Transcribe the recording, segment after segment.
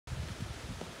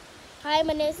Hi,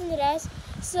 my name is Andres.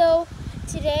 So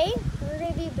today we're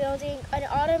going to be building an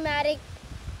automatic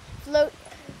float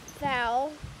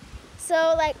valve.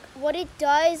 So like what it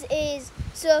does is,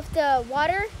 so if the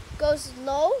water goes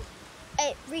low,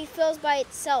 it refills by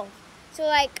itself. So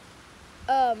like,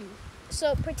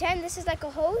 so pretend this is like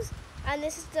a hose and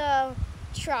this is the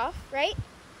trough, right?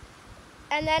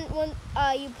 And then when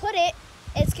you put it,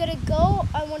 it's gonna go,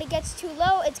 and when it gets too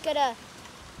low, it's gonna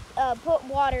put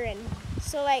water in.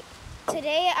 So like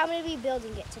today I'm gonna be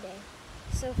building it today.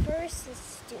 So first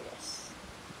let's do this.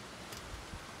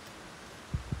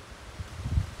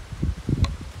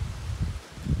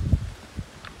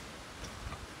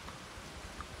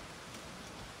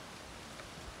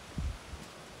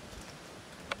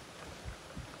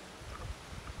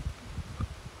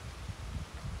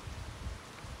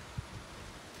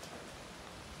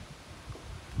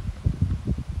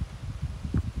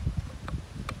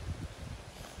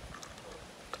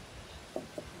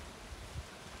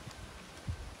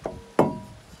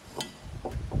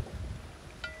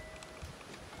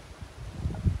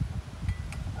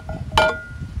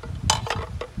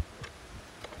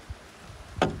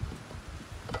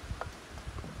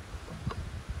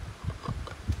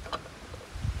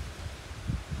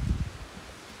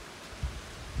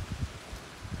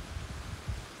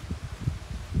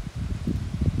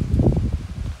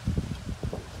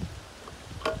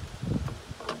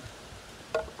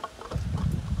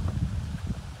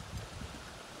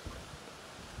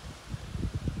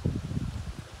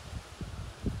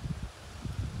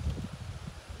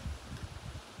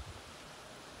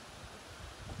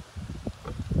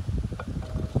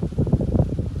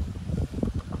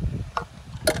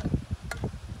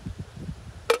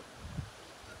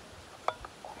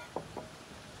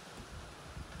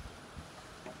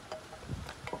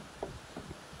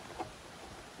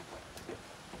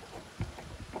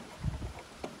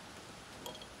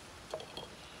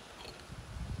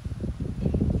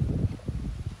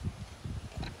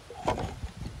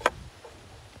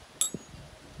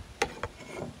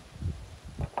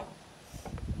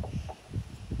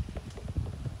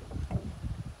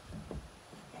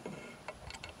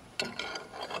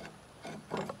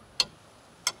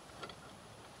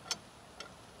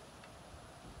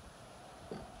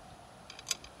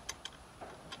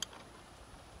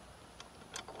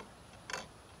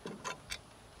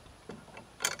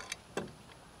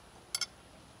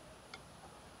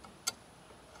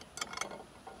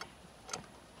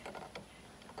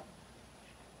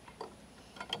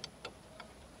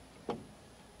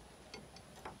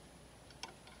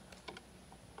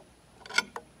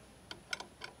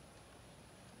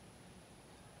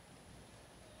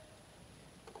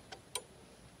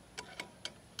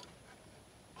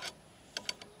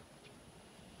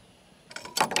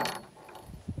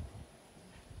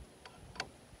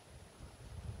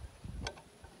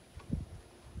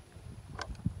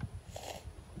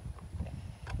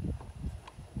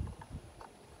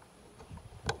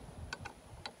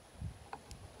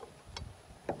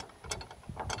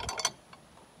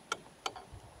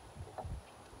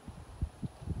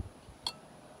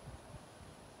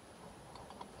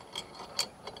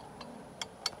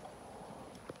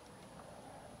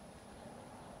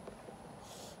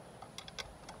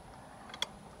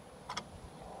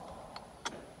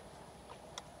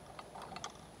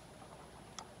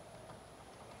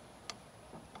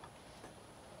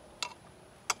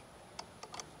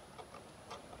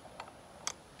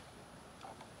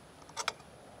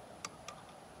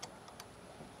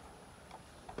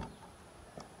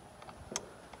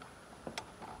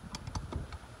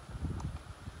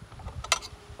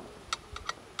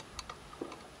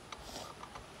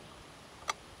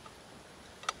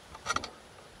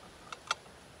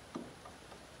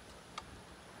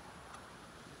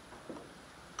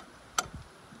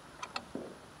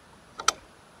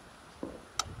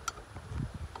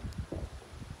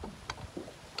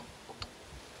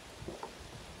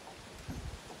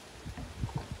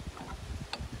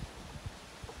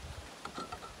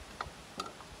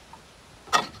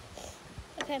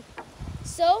 Okay,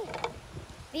 so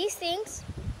these things,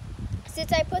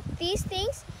 since I put these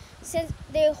things, since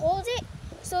they hold it,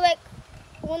 so like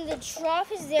when the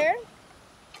trough is there,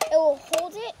 it will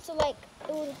hold it, so like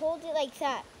it would hold it like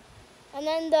that. And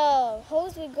then the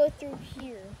hose would go through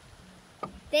here.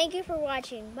 Thank you for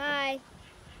watching. Bye.